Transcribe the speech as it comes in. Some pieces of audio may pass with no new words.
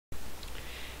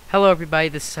Hello everybody,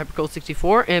 this is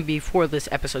Hypercold64, and before this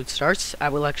episode starts, I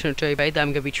would like to tell everybody that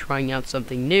I'm going to be trying out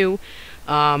something new.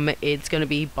 It's going to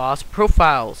be boss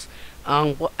profiles.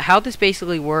 How this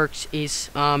basically works is,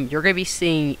 you're going to be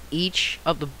seeing each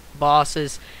of the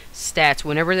boss's stats.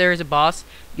 Whenever there is a boss,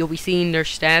 you'll be seeing their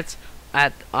stats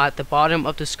at the bottom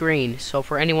of the screen. So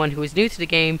for anyone who is new to the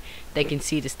game, they can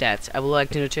see the stats. I would like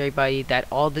to tell everybody that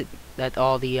all the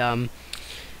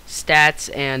stats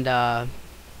and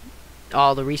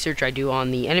all the research I do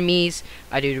on the enemies,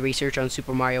 I do the research on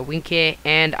Super Mario Win-Kit,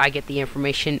 and I get the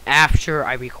information after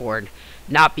I record,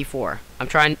 not before. I'm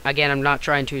not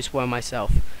trying to spoil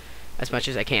myself as much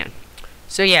as I can.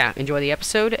 So yeah, enjoy the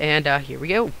episode, and here we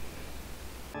go.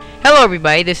 Hello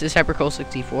everybody, this is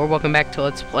Hypercold64. Welcome back to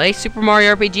Let's Play Super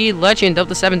Mario RPG Legend of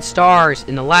the 7 Stars.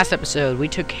 In the last episode, we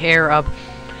took care of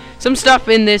some stuff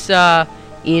in this,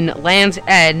 in Land's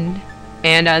End,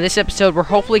 and this episode we're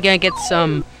hopefully gonna get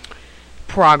some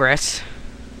progress.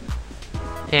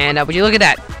 And would you look at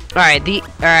that?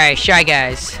 Alright, Shy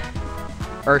Guys.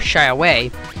 Or Shy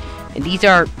Away. And these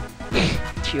are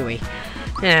Chewy.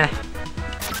 Yeah.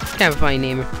 Kind of a funny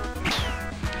name.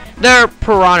 They're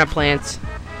piranha plants.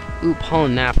 Ooh,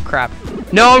 pollen nap, crap.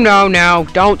 No,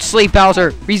 don't sleep,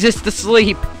 Bowser. Resist the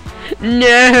sleep.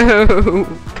 No.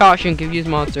 Caution, confused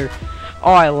monster.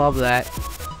 Oh, I love that.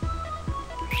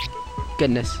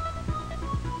 Goodness.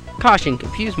 Caution,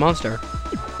 confused monster.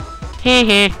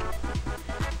 Heh.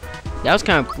 That was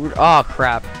kind of brutal. Oh,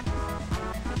 crap.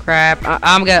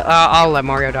 I'll let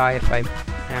Mario die if I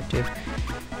have to.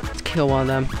 Let's kill one of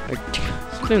them.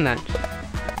 Let's do that.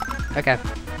 Okay.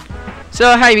 So,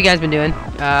 how have you guys been doing?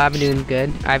 I've been doing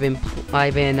good. I've been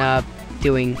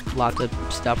doing lots of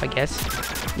stuff, I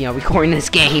guess. You know, recording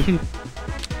this game.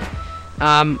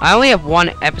 I only have one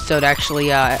episode,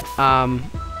 actually, I've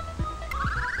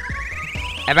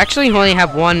actually only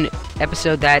have one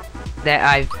episode that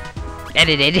I've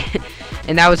edited,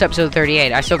 and that was episode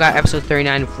 38. I still got episode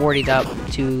 39 and 40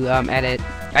 to edit.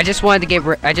 I just wanted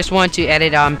to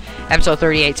edit episode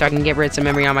 38 so I can get rid of some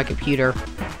memory on my computer,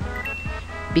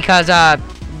 because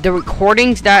the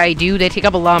recordings that I do, they take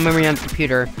up a lot of memory on the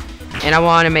computer, and I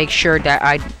want to make sure that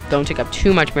I don't take up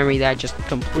too much memory that just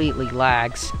completely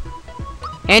lags.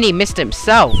 And he missed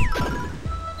himself.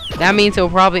 That means he'll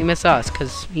probably miss us,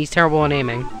 because he's terrible at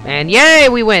aiming. And yay,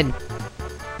 we win!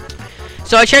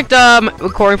 So I checked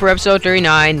recording for episode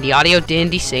 39. The audio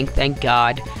didn't desync, thank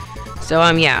God. So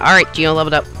yeah, alright, Gino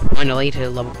leveled up finally to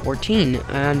level 14.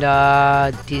 And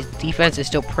his defense is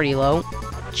still pretty low.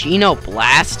 Gino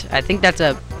Blast? I think that's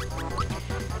a...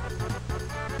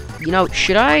 You know,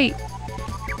 should I...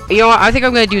 You know what, I think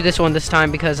I'm gonna do this one this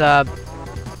time because yeah,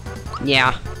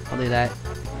 I'll do that.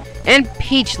 And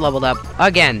Peach leveled up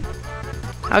again.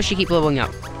 How does she keep leveling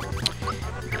up?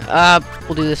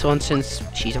 We'll do this one since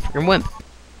she's a freaking wimp.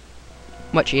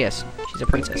 What she is. She's a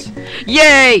princess.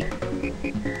 Yay!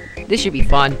 This should be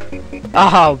fun.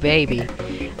 Oh, baby.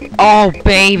 Oh,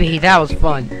 baby. That was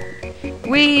fun.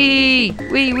 Wee!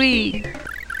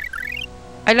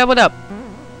 I leveled up.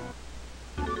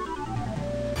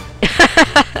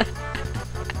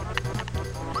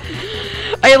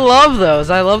 I love those.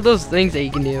 I love those things that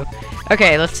you can do.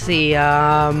 Okay, let's see.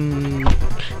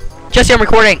 Jesse, I'm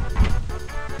recording.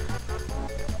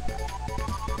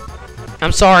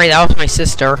 I'm sorry, that was my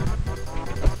sister.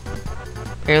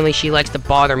 Apparently she likes to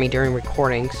bother me during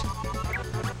recordings.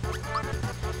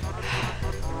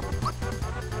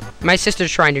 My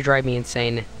sister's trying to drive me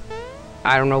insane.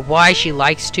 I don't know why she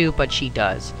likes to, but she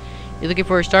does. You looking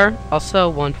for a star? I'll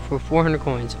sell one for 400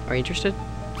 coins. Are you interested?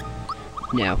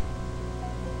 No.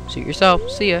 Suit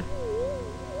yourself. See ya.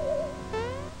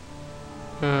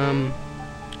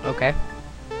 Okay.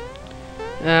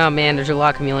 Oh man, there's a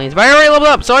lot of chameleons. But I already leveled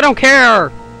up, so I don't care!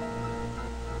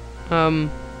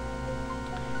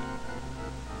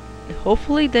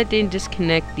 Hopefully that didn't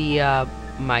disconnect the,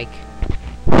 mic.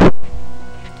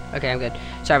 Okay, I'm good.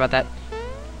 Sorry about that.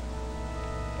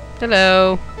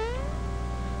 Hello.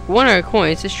 100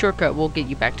 coins, this shortcut will get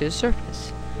you back to the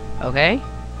surface. Okay.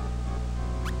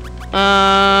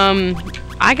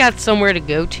 I got somewhere to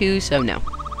go to, so no.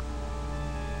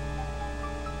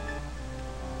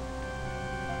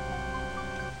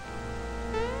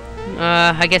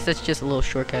 I guess that's just a little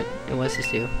shortcut. And what's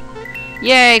this do?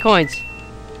 Yay, coins!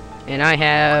 And I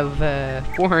have,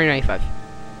 495.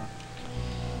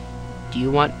 Do you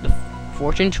want the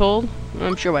fortune told?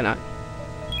 I'm sure why not.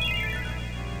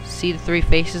 See the 3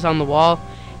 faces on the wall?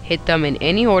 Hit them in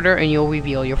any order and you'll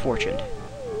reveal your fortune.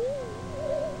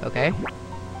 Okay.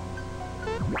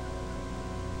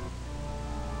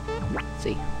 Let's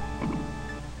see.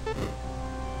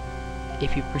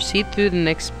 If you proceed through the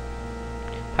next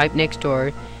Pipe next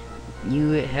door.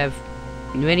 You have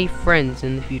many friends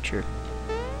in the future.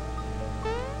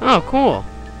 Oh, cool.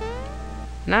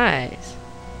 Nice.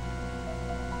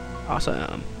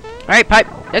 Awesome. Alright, pipe.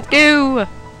 Let's go.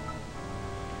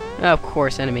 Of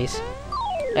course, enemies.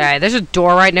 Alright, there's a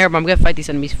door right there, but I'm gonna fight these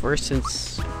enemies first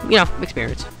since, you know,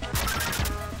 experience.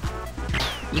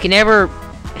 You can never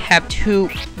have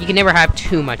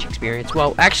too much experience.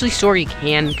 Well, actually, sort of you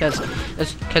can, because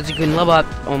you can level up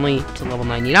only to level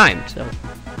 99. So,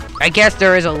 I guess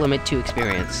there is a limit to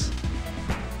experience.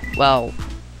 Well,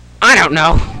 I don't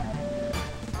know.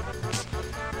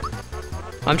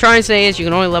 What I'm trying to say is you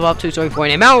can only level up to a certain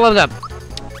point. And Mal levels up.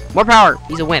 More power.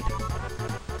 He's a wimp.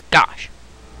 Gosh.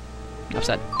 Enough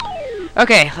said.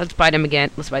 Okay, let's fight him again.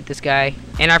 Let's fight this guy.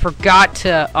 And I forgot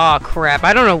to... Oh, crap.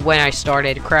 I don't know when I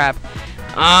started. Crap.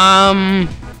 I'll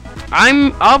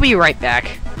be right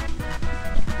back.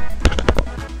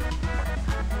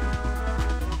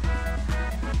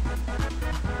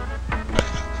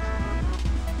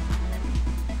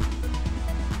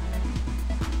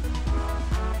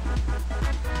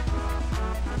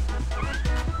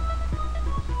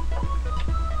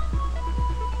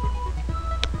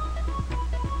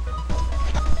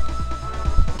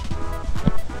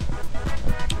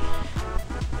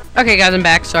 Okay, guys, I'm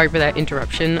back. Sorry for that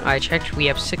interruption. I checked. We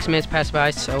have 6 minutes passed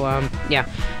by, so, yeah.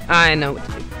 I know what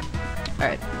to do.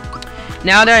 Alright.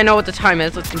 Now that I know what the time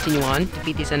is, let's continue on.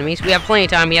 Defeat these enemies. We have plenty of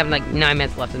time. We have, like, 9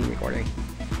 minutes left in the recording.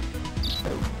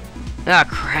 Ah,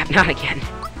 crap. Not again.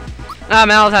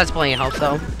 Mal has plenty of health,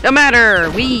 though. No matter!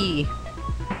 Wee!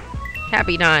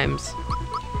 Happy times.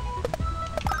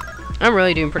 I'm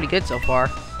really doing pretty good so far.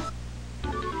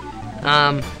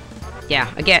 Yeah,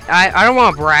 again, I don't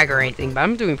want to brag or anything, but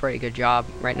I'm doing a pretty good job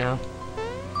right now.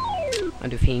 I'm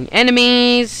defeating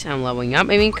enemies. I'm leveling up.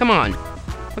 I mean, come on.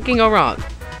 What can go wrong?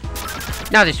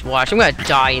 Now just watch. I'm gonna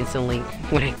die instantly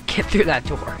when I get through that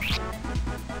door.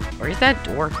 Where's that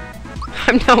door?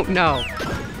 I don't know.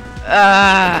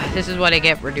 This is what I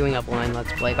get for doing a blind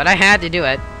Let's Play, but I had to do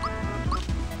it.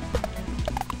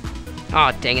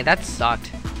 Oh, dang it. That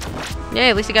sucked. Yeah,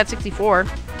 at least I got 64.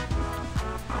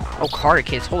 Oh, Carter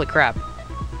kids, holy crap.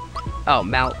 Oh,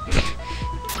 Mal.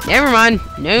 Never mind.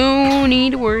 No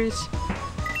need to worry.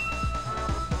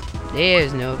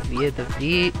 There's no fear.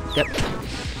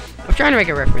 I'm trying to make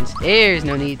a reference. There's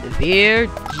no need to fear.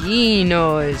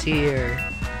 Gino is here.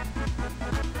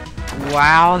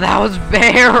 Wow, that was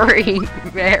very,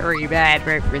 very bad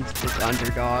reference to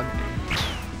Underdog.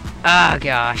 Oh,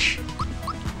 gosh.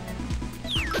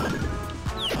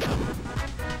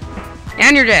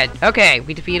 And you're dead. Okay,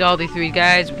 we defeat all the 3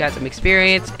 guys. We got some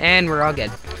experience, and we're all good.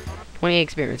 28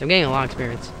 experience. I'm getting a lot of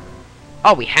experience.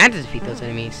 Oh, we had to defeat those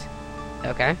enemies.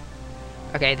 Okay.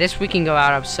 Okay, this we can go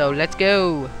out of, so let's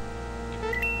go.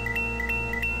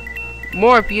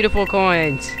 More beautiful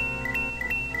coins.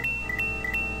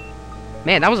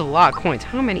 Man, that was a lot of coins.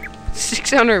 How many?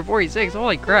 646.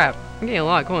 Holy crap. I'm getting a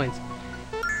lot of coins.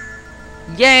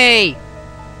 Yay!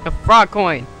 A frog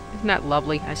coin. Isn't that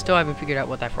lovely? I still haven't figured out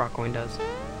what that frog coin does.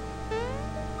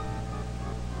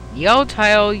 The yellow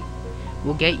tile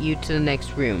will get you to the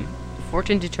next room. The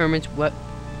fortune determines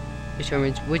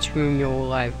which room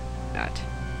you'll arrive at.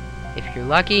 If you're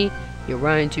lucky, you'll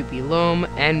run into Belome,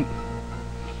 and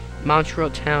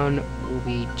Montreal Town will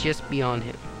be just beyond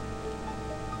him.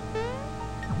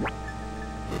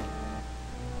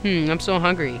 I'm so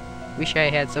hungry. Wish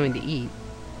I had something to eat.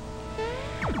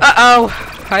 Uh-oh!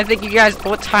 I think you guys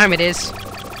know what time it is.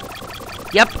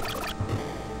 Yep.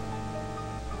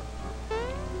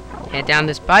 Head down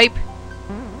this pipe.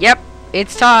 Yep,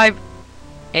 it's time.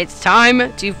 It's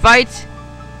time to fight.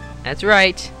 That's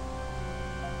right.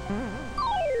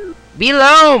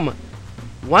 Belome!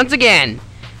 Once again.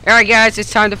 Alright guys,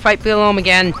 it's time to fight Belome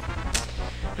again.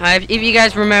 If you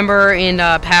guys remember in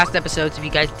past episodes, if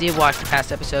you guys did watch the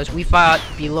past episodes, we fought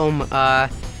Belome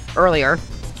earlier.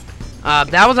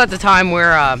 That was at the time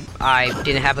where I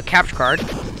didn't have a capture card,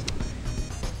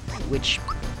 which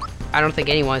I don't think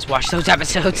anyone has watched those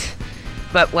episodes,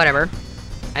 but whatever.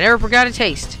 I never forgot a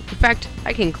taste. In fact,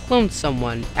 I can clone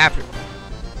someone after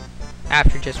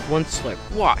just one slurp.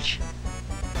 Watch.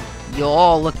 You'll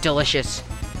all look delicious,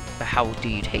 but how do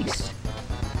you taste?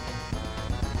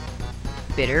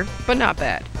 Bitter, but not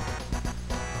bad.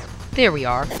 There we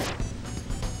are.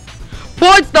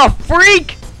 What the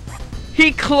freak?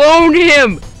 He cloned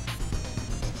him!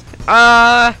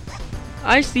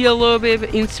 I see a little bit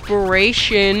of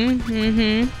inspiration.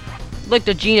 Like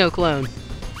the Geno clone.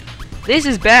 This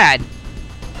is bad.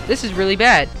 This is really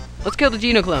bad. Let's kill the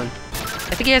Geno clone.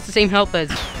 I think he has the same health as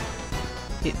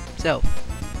himself.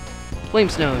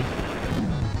 Flamestone.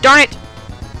 Darn it!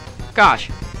 Gosh.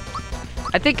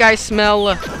 I think I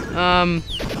smell,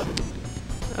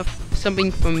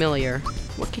 something familiar.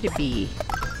 What could it be?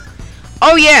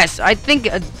 Oh, yes! I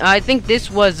think this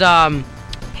was,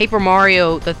 Paper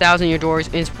Mario the Thousand Year Door's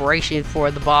inspiration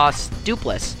for the boss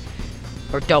Dupless.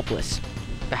 Or Dopeless.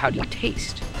 But how do you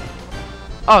taste?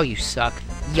 Oh, you suck.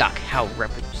 Yuck, how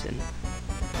represent.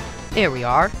 There we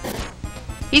are.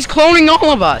 He's cloning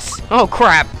all of us! Oh,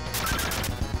 crap.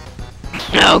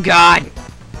 Oh, God.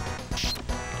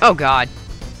 Oh, God.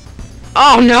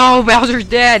 Oh, no! Bowser's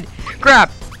dead!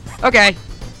 Crap! Okay.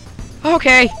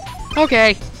 Okay.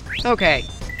 Okay. Okay.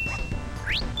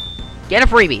 Get a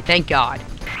freebie, thank God.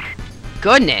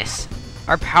 Goodness.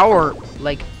 Our power,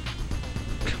 like...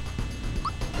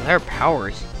 Their power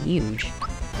is huge.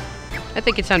 I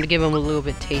think it's time to give him a little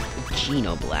bit taste of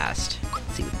Geno Blast.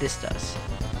 Let's see what this does.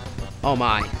 Oh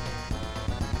my.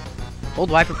 Hold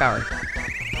Y for power.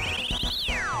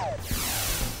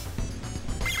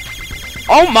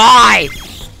 Oh my!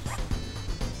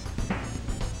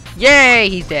 Yay,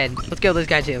 he's dead. Let's kill this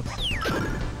guy too.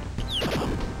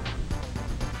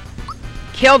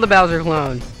 Kill the Bowser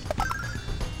clone.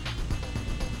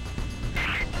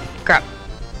 Crap.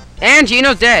 And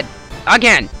Geno's dead.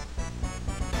 Again.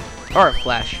 Or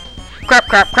Flash. Crap,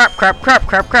 crap, crap, crap, crap,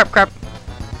 crap, crap, crap.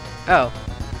 Oh.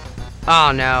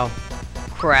 Oh no.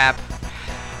 Crap.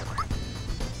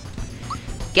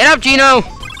 Get up, Geno!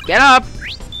 Get up!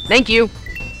 Thank you.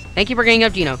 Thank you for getting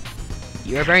up, Geno.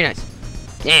 You are very nice.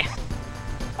 Yeah.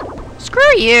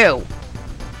 Screw you!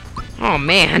 Oh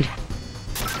man.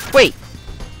 Wait.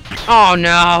 Oh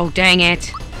no, dang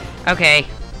it. Okay.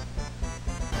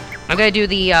 I'm gonna do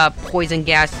the poison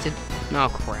gas to... Oh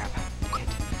crap. Dang it.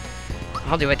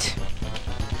 I'll do it.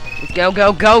 Let's go,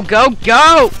 go, go, go,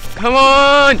 go! Come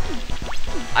on!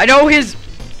 I know his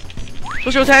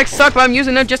special attacks suck, but I'm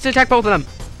using them just to attack both of them.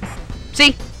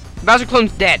 See? Bowser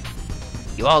clone's dead.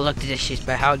 You all look delicious,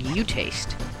 but how do you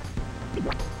taste?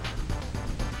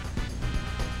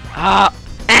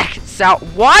 Sour.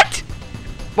 What?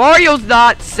 Mario's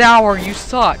not sour, you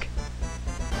suck.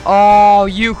 Oh,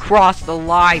 you crossed the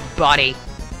line, buddy.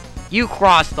 You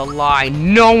crossed the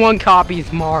line. No one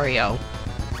copies Mario.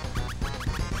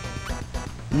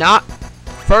 Not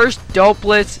first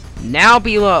Dopeless, now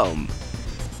below.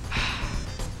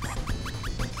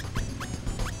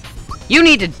 You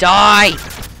need to die.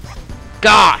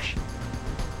 Gosh.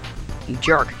 You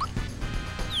jerk.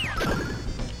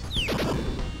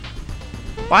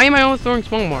 Why am I only throwing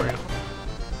small Mario?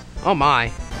 Oh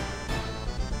my.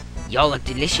 Y'all look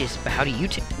delicious, but how do you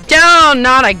take... Down!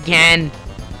 Not again!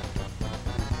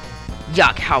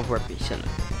 Yuck, how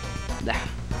representative.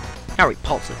 How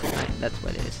repulsive, right? That's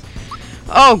what it is.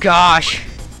 Oh gosh.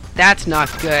 That's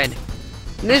not good.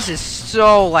 This is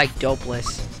so like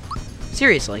Dopeless.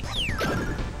 Seriously.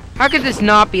 How could this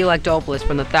not be like Dopeless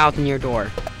from the Thousand Year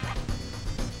Door?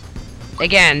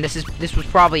 Again, this was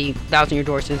probably Thousand Year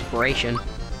Door's inspiration.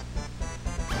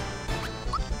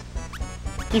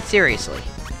 Seriously.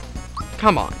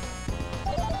 Come on.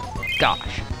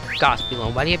 Gosh. Gosh,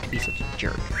 Below, why do you have to be such a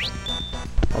jerk?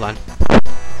 Hold on.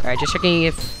 Alright, just checking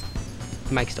if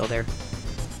the mic's still there.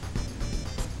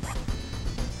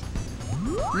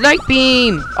 Light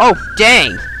beam! Oh,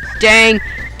 dang! Dang!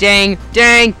 Dang!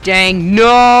 Dang! Dang!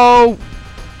 No!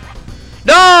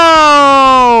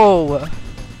 No!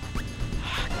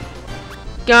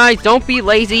 Guys, don't be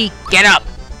lazy. Get up!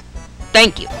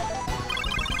 Thank you.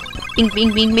 Bing,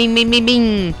 bing, bing, bing, bing, bing,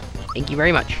 bing. Thank you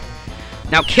very much.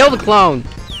 Now kill the clone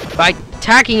by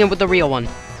attacking him with the real one.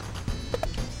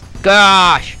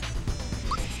 Gosh.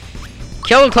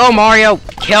 Kill the clone, Mario.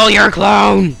 Kill your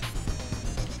clone.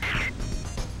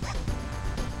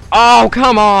 Oh,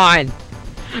 come on.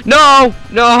 No,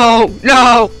 no,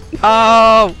 no,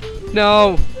 no,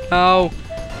 no, no.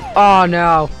 Oh,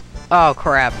 no. Oh,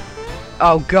 crap.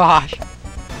 Oh, gosh.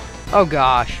 Oh,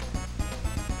 gosh.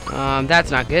 That's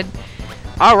not good.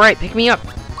 Alright, pick me up.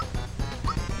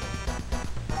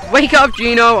 Wake up,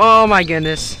 Geno! Oh my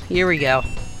goodness. Here we go.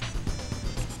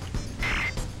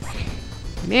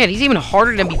 Man, he's even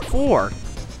harder than before.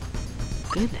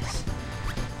 Goodness.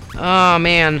 Oh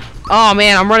man. Oh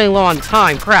man, I'm running low on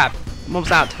time. Crap. I'm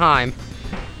almost out of time.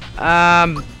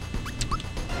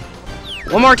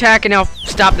 One more attack and I'll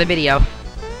stop the video.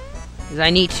 Because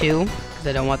I need to. Because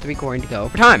I don't want the recording to go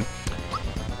over time.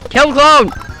 Kill the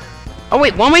clone! Oh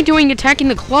wait, what am I doing attacking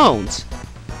the clones?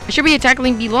 I should be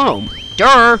attacking below.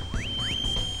 Durr!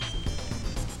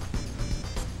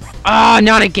 Ah,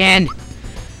 not again!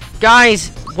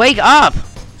 Guys, wake up!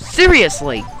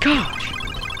 Seriously! Gosh!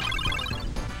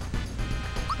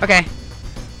 Okay.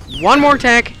 One more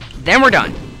attack, then we're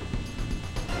done.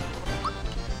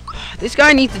 This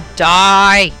guy needs to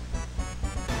die.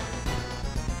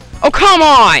 Oh, come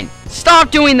on!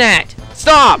 Stop doing that!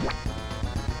 Stop!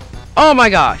 Oh my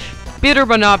gosh. Bitter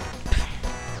but not...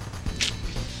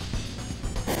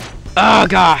 Oh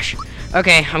gosh.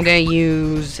 Okay, I'm gonna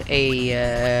use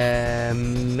a...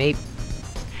 maybe...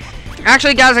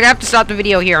 Actually, guys, I have to stop the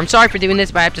video here. I'm sorry for doing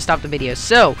this, but I have to stop the video.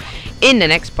 So, in the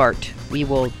next part, we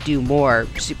will do more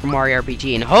Super Mario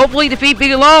RPG and hopefully defeat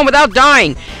Big Alone without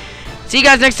dying. See you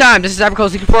guys next time. This is Cybercold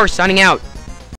 64 signing out.